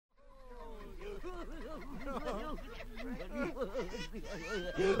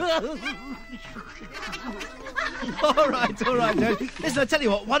All right, Joe. Listen, I tell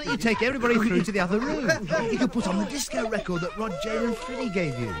you what, why don't you take everybody through to the other room? You can put on the disco record that Rod, Jane and Freddie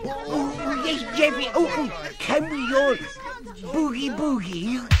gave you. Oh, yes, Jeffy. Oh, can we all boogie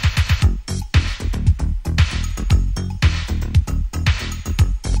boogie?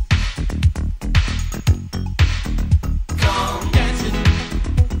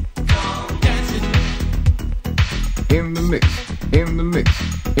 In the mix, in the mix,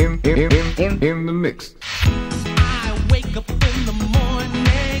 in the mix. I wake up in the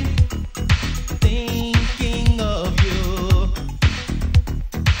morning thinking of you.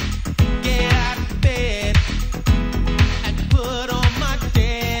 Get out of bed and put on my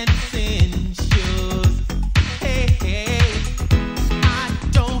dancing shoes. Hey, hey, I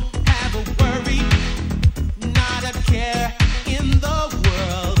don't have a worry, not a care in the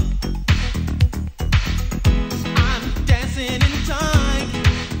world. Dancing in time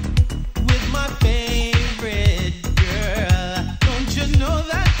with my favorite girl. Don't you know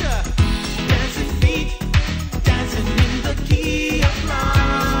that dancing feet, dancing in the key of life.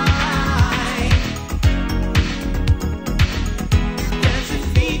 Dancing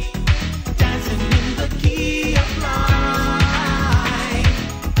feet, dancing in the key of life.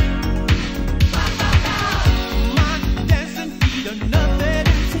 My dancing feet are nothing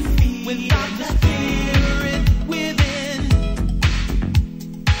without the spirit within.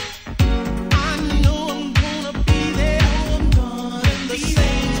 I know I'm gonna be there when the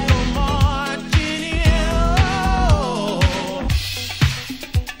saints go marching in. Oh.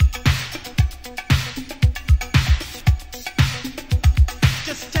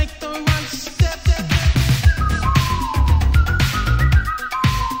 Just take the right step.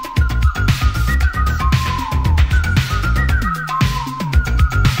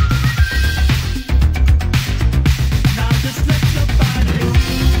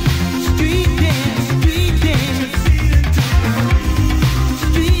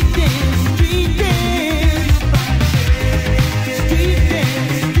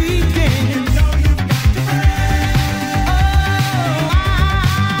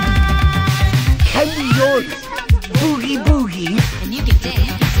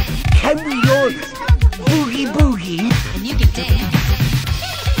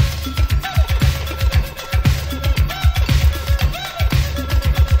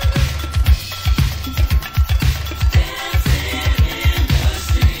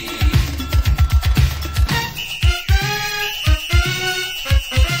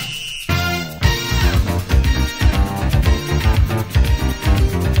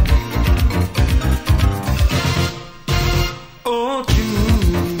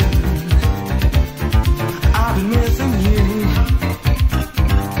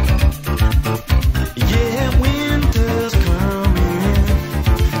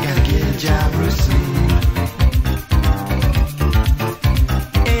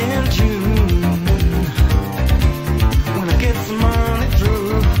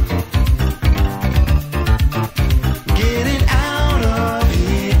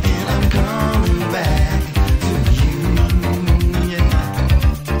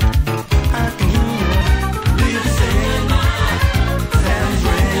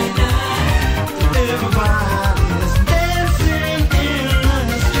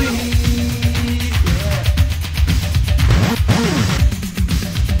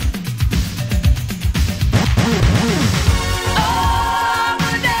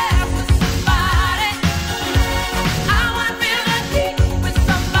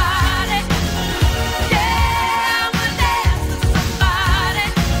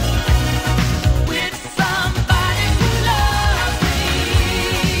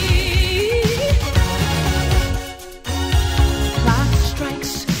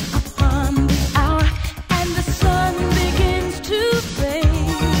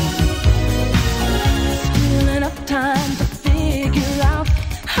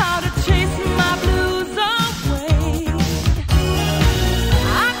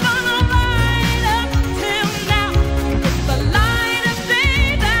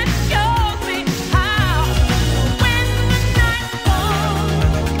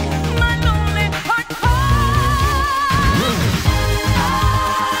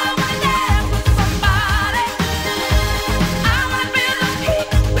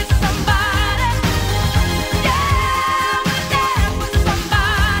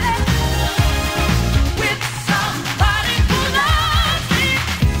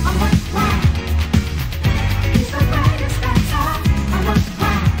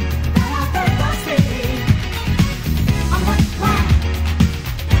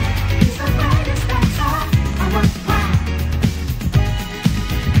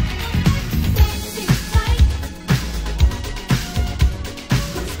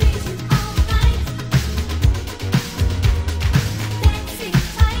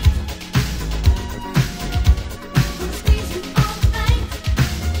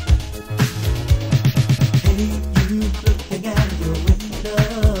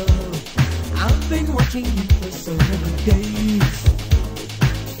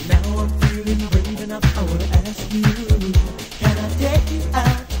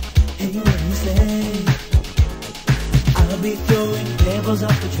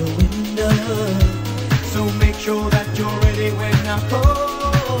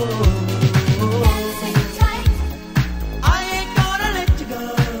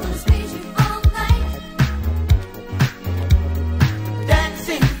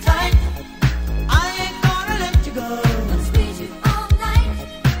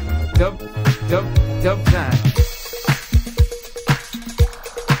 Dub time.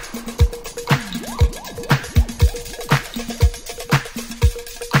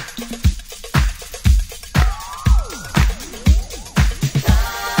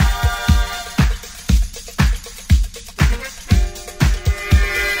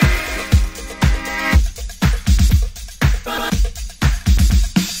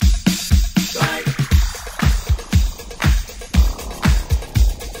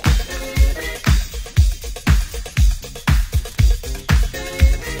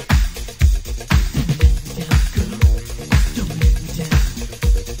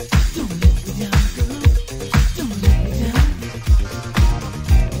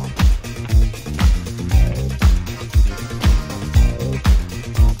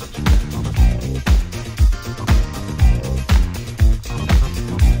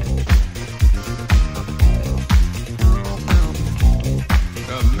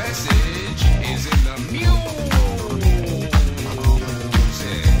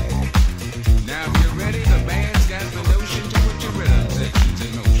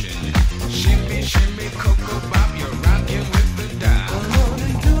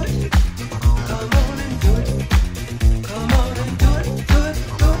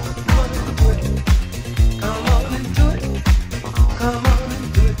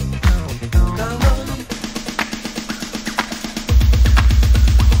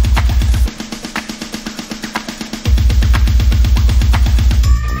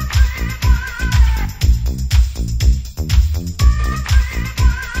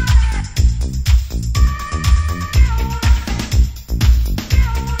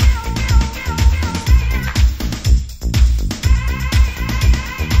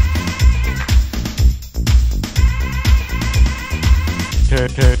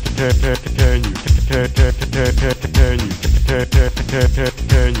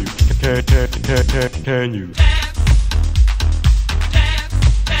 Continue.